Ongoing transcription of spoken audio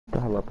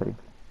pull up, buddy.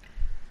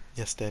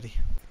 Yes, Daddy.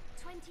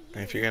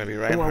 And if you're gonna be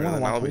Reinhardt,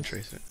 then I'll be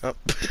Tracer. Oh,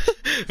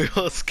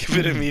 we'll skip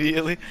it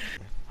immediately.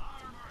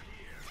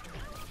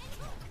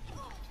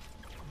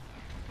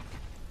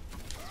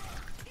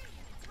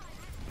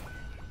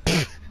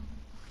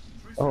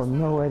 Oh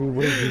no, Eddie,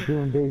 what are you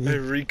doing, baby? I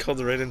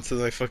recalled right into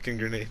my fucking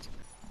grenade.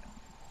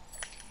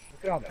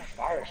 Look at all the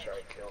fire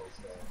strike kills,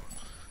 though.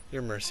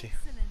 Your mercy.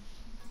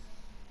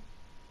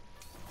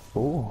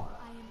 Oh.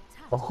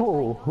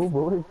 Oh, who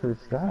voted for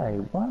Sky?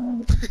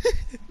 What?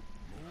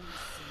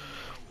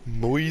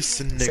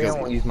 Moist nigga. Say I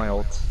won't use my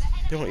ult.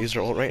 You won't use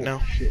your ult right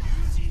now?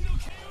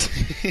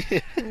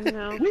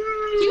 No.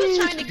 He was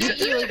trying to get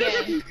you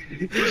again.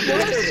 He was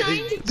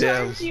trying to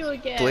charge you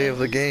again. Play of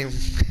the game.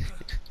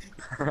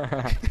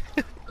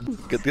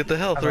 Get the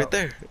health right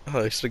there. Oh,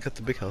 I should have got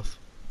the big health.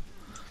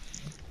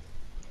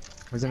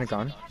 Wasn't it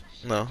gone?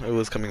 No, it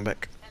was coming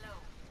back.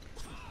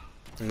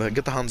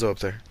 Get the Hanzo up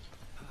there.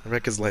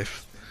 Wreck his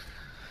life.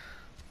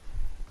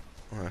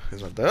 Oh,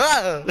 he's not there.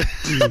 Ah!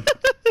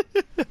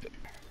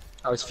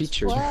 I was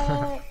featured.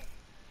 What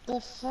the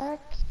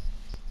fuck?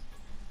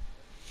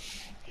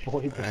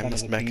 40% I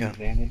missed of the back team out.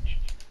 advantage.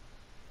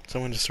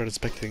 Someone just started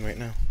spectating right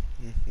now.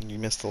 You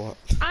missed a lot.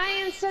 I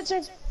am such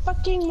a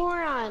fucking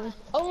moron.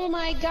 Oh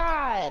my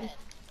god.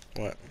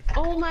 What?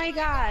 Oh my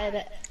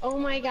god. Oh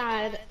my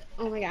god.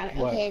 Oh my god.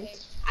 What? Okay.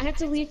 I have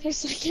to leave for a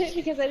second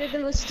because I did the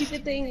most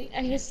stupid thing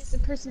I guess the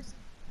person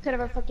could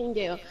ever fucking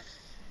do.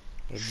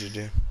 What did you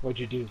do? What'd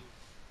you do?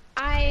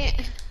 I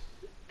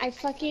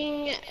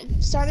fucking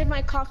started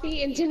my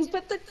coffee and didn't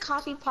put the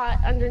coffee pot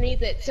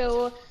underneath it,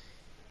 so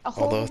a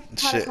whole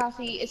pot of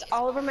coffee is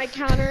all over my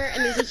counter,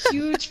 and there's a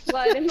huge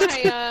flood in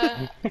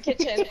my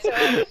kitchen. So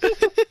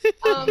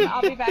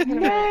I'll be back in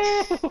a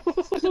minute.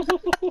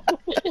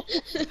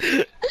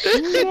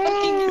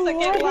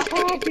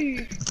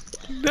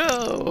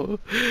 No.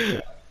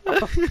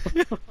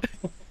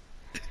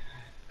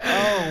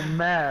 Oh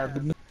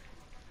man.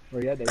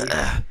 Where you at, Davey?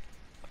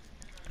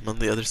 I'm on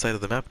the other side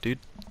of the map, dude.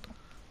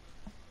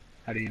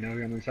 How do you know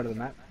you're on the other side of the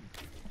map?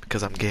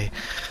 Because I'm gay.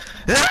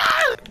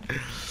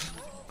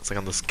 It's like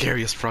I'm the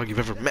scariest frog you've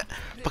ever met.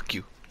 Fuck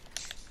you.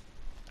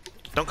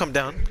 Don't come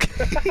down.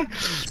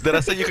 Did I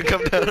say you could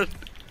come down?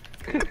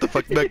 Get the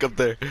fuck back up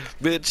there,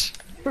 bitch.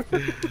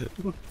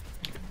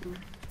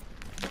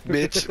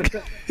 Bitch.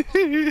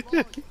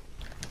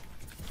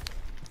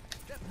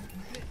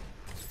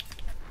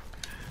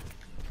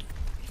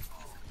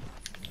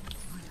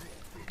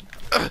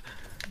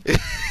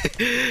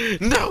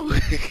 No!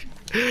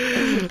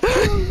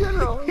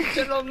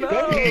 General,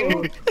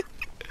 no!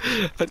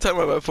 I'm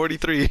talking about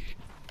 43.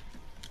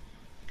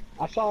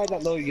 I saw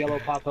that little yellow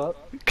pop up.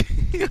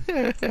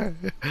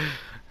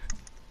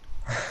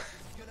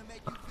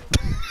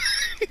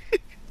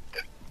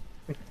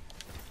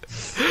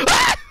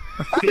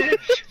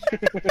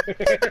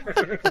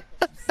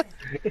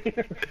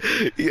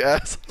 You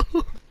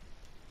asshole.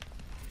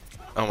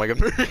 Oh my god,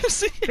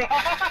 mercy!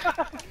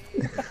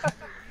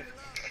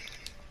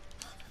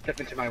 Step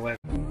into my web.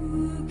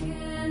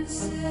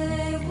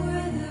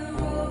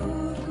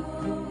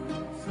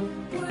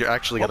 You're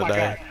actually gonna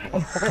die.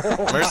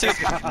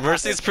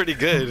 Mercy's pretty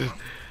good.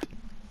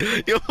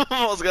 You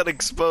almost got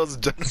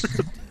exposed, John.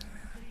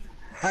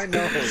 I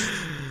know.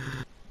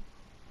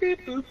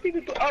 Beep, boop, beep,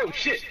 boop. Oh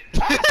shit!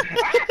 I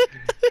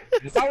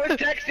was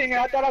texting and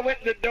I thought I went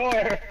in the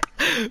door.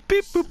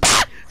 Beep boop.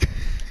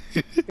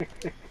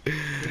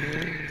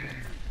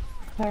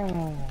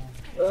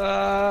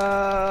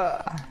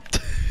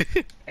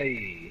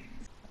 Hey.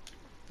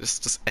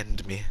 Just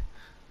end me.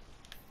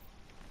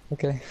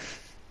 Okay.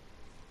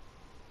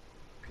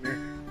 Come here.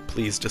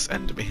 Please just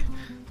end me.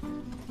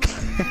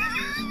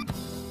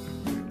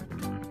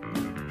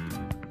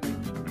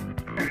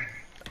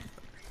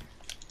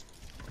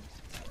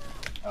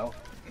 Oh.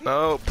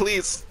 No,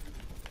 please.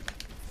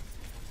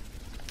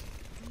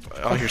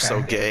 Oh, you're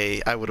so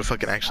gay. I would have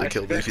fucking actually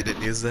killed you if you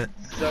didn't use that.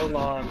 So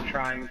long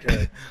trying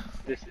to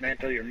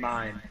dismantle your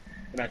mind,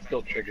 and I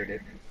still triggered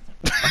it.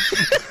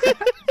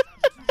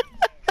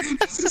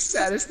 That's the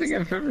saddest thing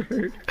I've ever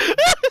heard.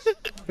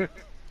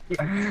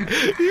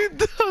 You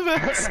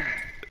dumbass.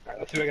 Alright,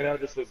 let's see if I can get out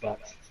of this loot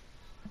box.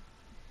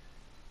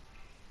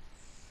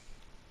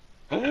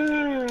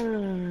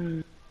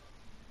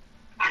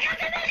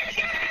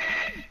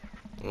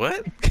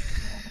 What?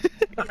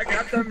 I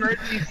got the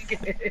mercy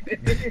skin.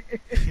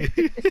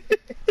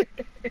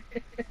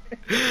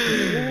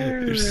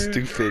 You're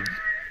stupid.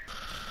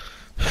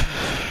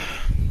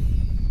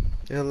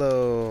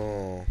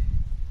 Hello.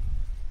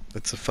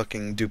 It's a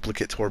fucking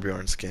duplicate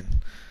Torbjorn skin.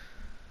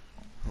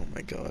 Oh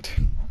my god.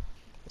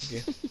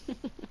 Okay.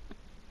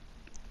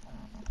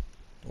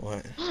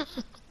 What?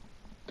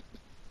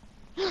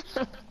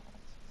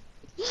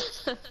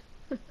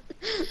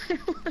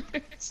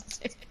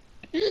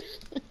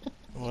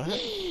 What?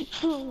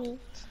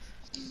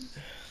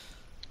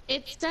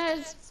 It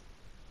says,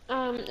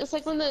 it's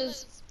like one of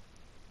those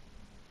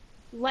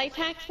life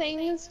hack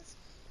things,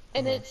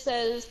 and it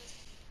says,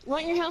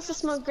 want your house to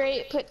smell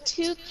great, put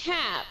 2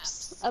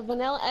 caps of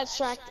vanilla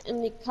extract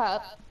in the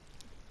cup,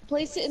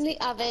 place it in the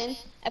oven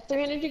at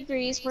 300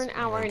 degrees for an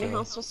hour, and your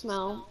house will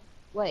smell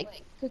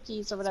like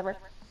cookies or whatever.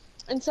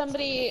 And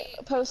somebody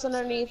posted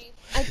underneath,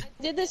 I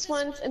did this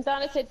once and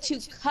thought it said 2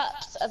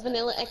 cups of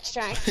vanilla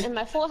extract, and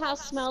my full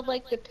house smelled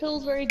like the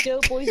Pillsbury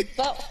Doughboy's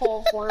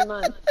butthole for a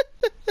month.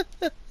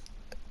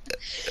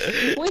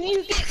 When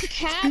you get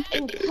cap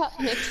and cup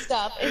mixed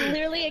up, and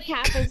literally a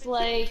cap is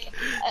like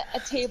a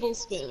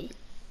tablespoon.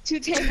 2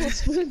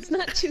 tablespoons,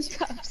 not 2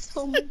 cups.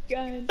 Oh my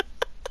god.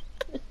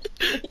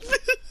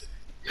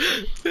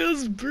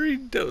 Pillsbury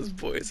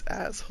Doughboy's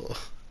asshole.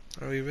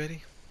 Are we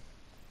ready?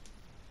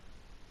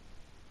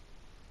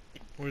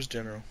 Where's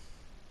General?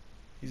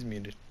 He's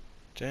muted.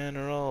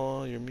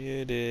 General, you're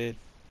muted.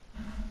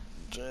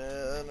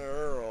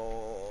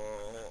 General.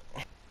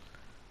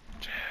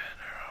 General.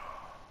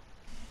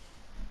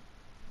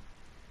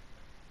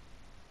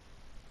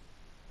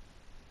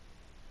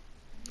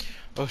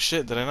 Oh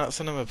shit, did I not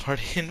send him a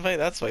party invite?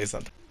 That's why he's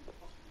not.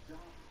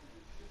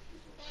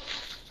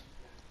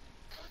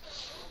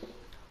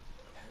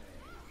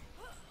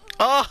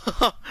 Oh!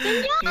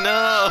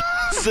 No!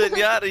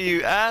 Zenyatta,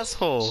 you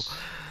asshole!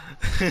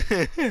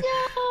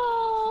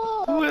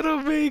 No!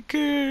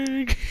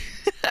 Widowmaker!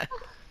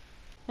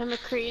 And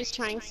McCree is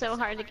trying so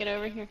hard to get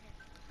over here.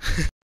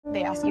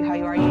 They ask you how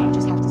you are, you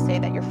just have to say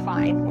that you're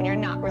fine when you're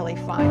not really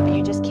fine, but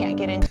you just can't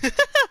get in.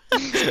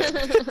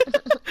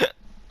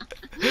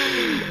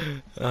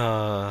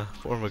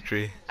 Poor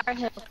McCree.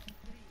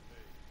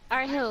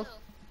 Our hill.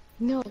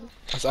 No.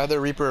 It's either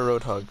Reaper or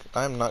Roadhog.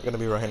 I'm not gonna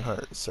be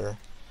Reinhardt, sir.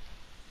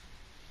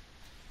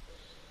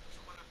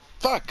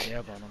 Fuck!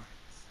 Yeah, Bono.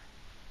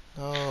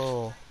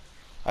 No.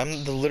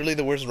 I'm literally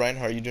the worst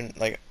Reinhardt. You didn't,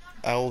 like,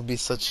 I will be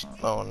such.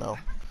 Oh no.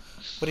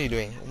 What are you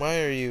doing? Why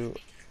are you.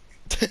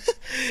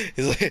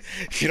 He's like,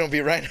 if you don't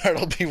be Reinhardt,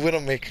 I'll be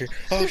Widowmaker.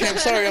 Oh, okay, I'm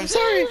sorry, I'm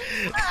sorry!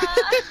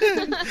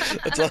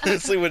 That's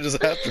honestly what just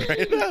happened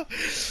right now.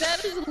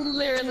 That is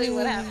literally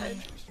what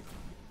happened.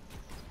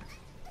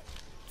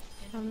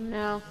 Oh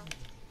no.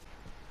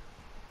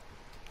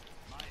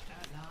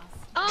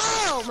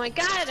 Oh my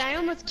god, I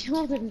almost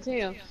killed him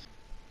too.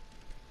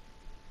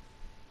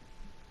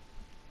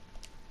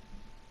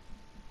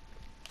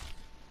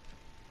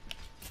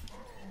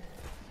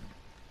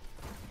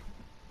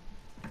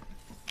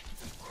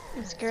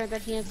 I'm scared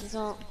that he has his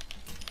ult.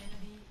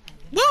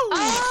 Woo!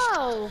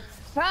 Oh!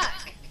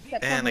 Fuck!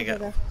 And I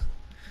got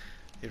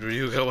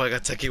Ryuga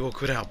Wagateki wo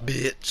kurao,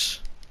 bitch.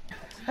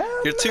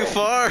 You're too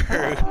far!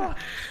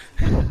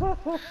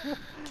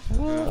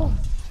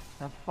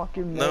 That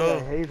fucking No. I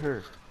hate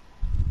her.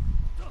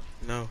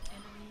 No.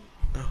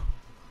 No.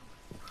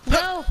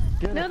 No!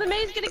 No, the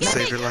maid's gonna get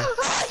Save me! your life.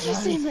 Oh, you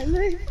saved my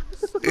life!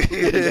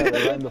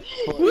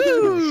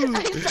 Woo! I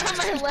saw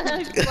my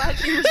legs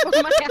flashing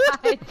before my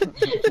eyes.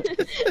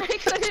 I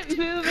couldn't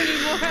move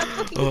anymore. I was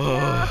like,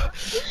 Oh,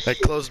 I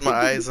closed my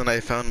eyes and I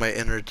found my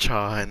inner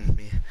Cha in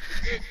me.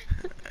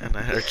 And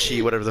I heard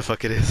Chi, whatever the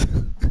fuck it is.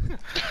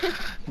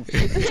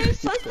 There's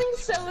something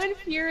so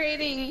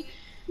infuriating,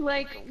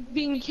 like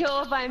being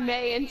killed by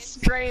Mei in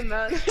spray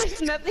mode.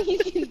 There's nothing you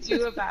can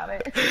do about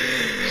it.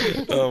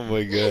 Oh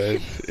my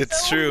god. It's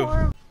So true.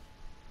 horrible.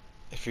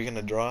 If you're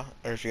gonna draw,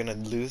 or if you're gonna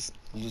lose,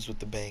 lose with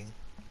the bang.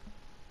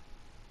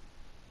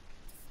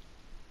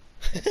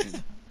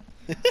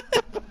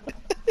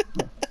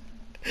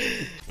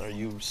 Are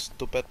you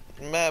stupid?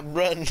 Mab,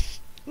 run!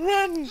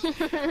 Run!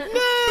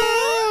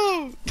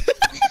 No!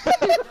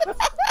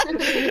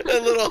 A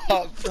little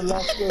hop. The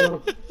last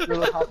little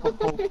hop of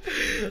hope.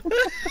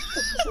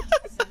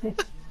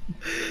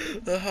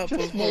 The hop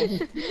of hope.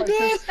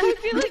 I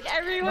feel like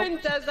everyone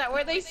does that,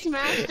 where they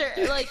smash their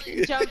like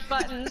jump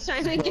buttons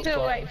trying to get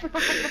away from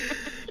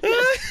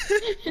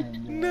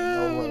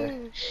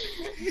No!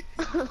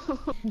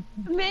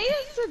 Mei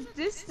is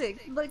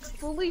sadistic, like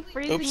fully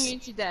freezing Oops. you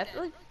to death.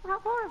 Like, how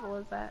horrible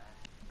is that?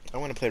 I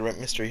want to play Rent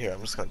Mystery here.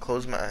 I'm just gonna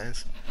close my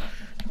eyes.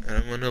 And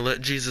I'm gonna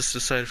let Jesus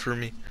decide for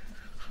me.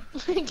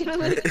 I'm gonna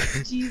let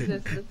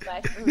Jesus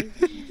decide for me.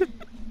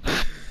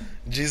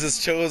 Jesus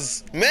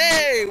chose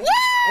May! Woo!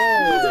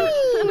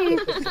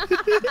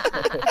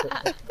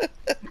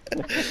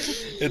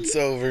 It's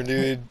over,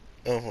 dude.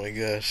 Oh my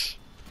gosh.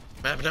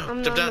 Map, no.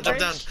 I'm Jump on down, the jump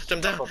down, bridge.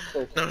 jump down.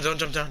 No, don't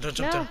jump down, don't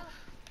jump No. down.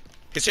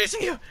 He's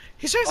chasing you!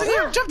 He's chasing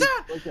you! Jump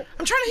down!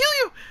 I'm trying to heal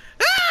you!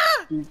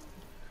 Ah!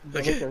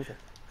 Okay.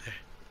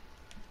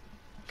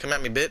 Come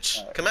at me,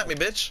 bitch. Come at me,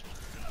 bitch.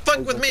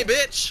 Fuck with me,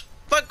 bitch.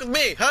 Fuck with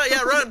me. Huh?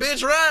 Yeah, run,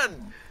 bitch,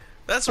 run.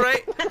 That's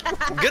right.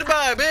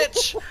 Goodbye,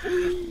 bitch.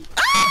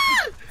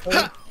 Ah!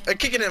 Ha! I'm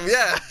kicking him,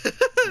 yeah.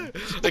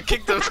 I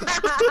kicked him.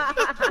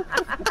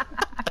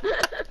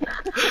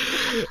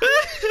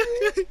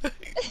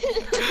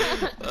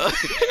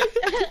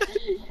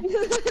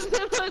 This is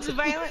the most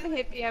violent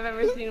hippie I've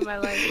ever seen in my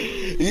life.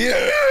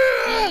 Yeah.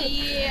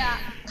 Yeah.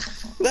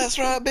 That's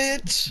right,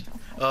 bitch.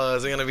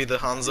 Is it gonna be the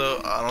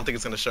Hanzo? I don't think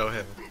it's gonna show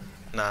him.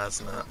 Nah,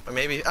 it's not. Or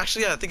maybe.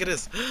 Actually, yeah, I think it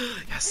is.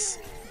 Yes.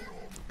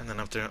 And then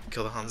after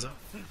kill the Hanzo,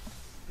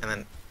 and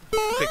then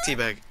quick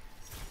teabag.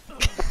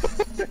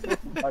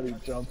 Body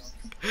jumps.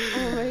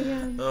 Oh my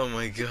god. Oh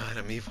my god,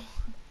 I'm evil.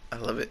 I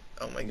love it.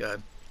 Oh my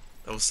god.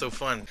 That was so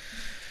fun.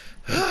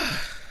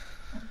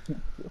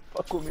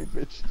 Fuck with me,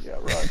 bitch. Yeah,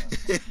 run.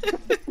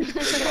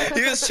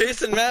 He was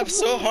chasing Map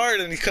so hard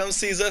and he comes,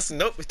 sees us, and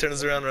nope, he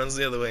turns around and runs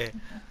the other way.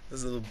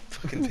 This little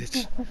fucking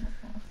bitch.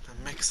 The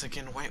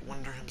Mexican white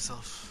wonder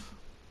himself.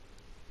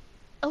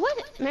 Oh,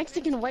 what?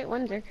 Mexican white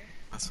wonder.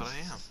 That's what I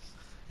am.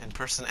 In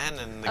person and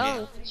in the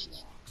Oh. game.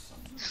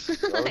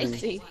 I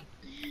see.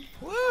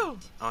 Woo!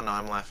 Oh no,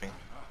 I'm laughing.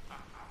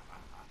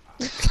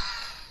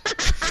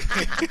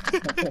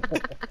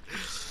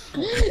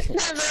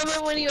 That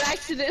moment when you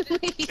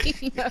accidentally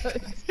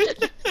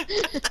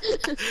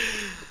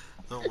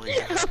Oh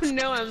my god. Oh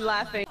no, I'm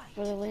laughing.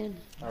 For the win.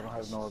 I don't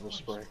have no other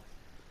spray.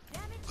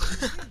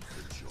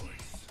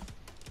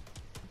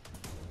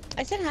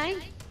 I said hi.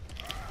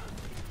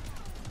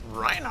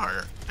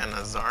 Reinhardt and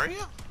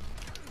Azaria?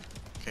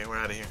 Okay, we're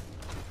out of here.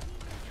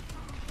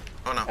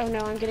 Oh no. Oh no,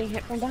 I'm getting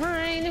hit from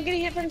behind. I'm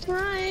getting hit from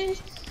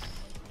behind.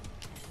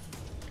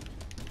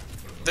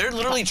 They're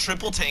literally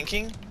triple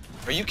tanking?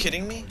 Are you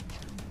kidding me?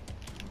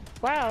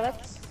 Wow,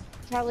 that's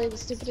probably the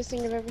stupidest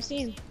thing I've ever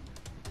seen.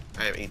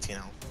 I have 18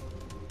 health.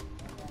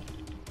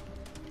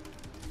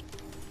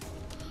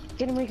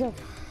 Get him, Rico.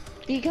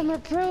 Become a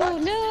pro.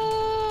 What?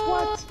 No.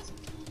 What?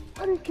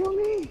 How did he kill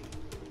me?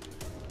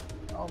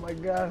 Oh my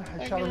god,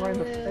 I shot him right in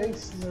the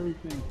face and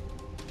everything.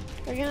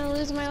 We're gonna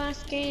lose my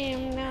last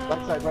game. No.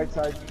 Right side, right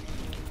side.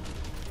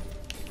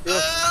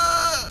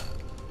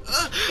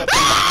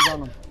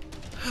 On him.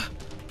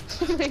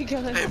 Oh my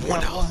god. I have One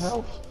one health.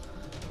 health.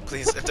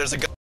 Please, if there's a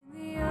gun.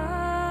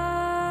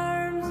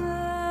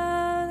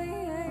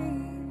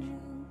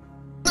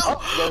 Oh,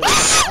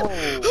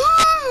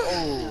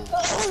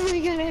 Oh my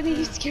god, I think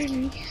he scared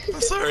me.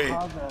 I'm sorry.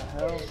 how the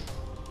hell?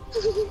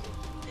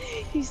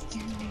 He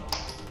scared me.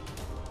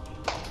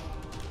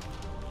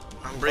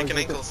 I'm breaking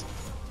ankles.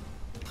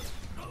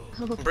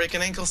 I'm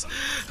breaking ankles.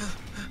 Oh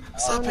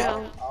Stop it.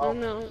 no, oh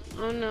no,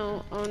 oh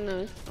no, oh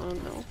no, oh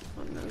no,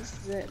 oh no, this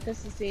is it,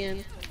 this is the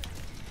end.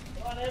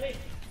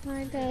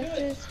 Why does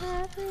this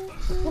happen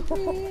to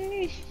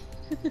me?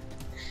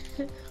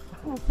 I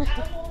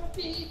wanna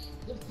be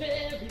the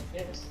very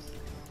best,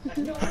 like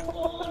no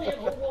one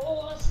ever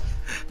was.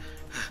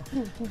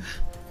 Oh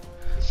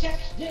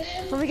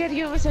my god,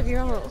 you almost have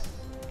your ult.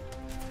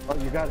 Oh,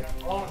 you got it.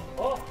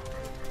 Oh.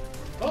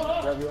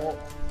 Grab your ult.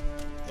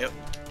 Yep.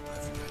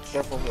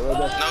 Careful, right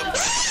there. Nope.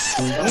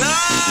 No!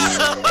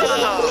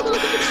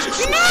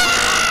 No!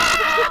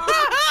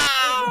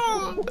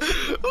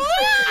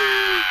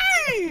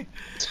 Why?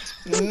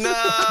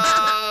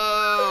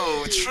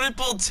 No!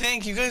 Triple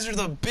tank, you guys are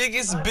the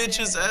biggest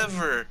bitches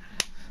ever.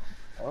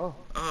 Oh,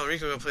 Oh,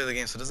 Rico go play the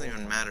game, so it doesn't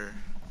even matter.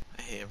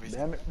 I hate everything.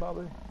 damn it,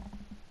 Bobby.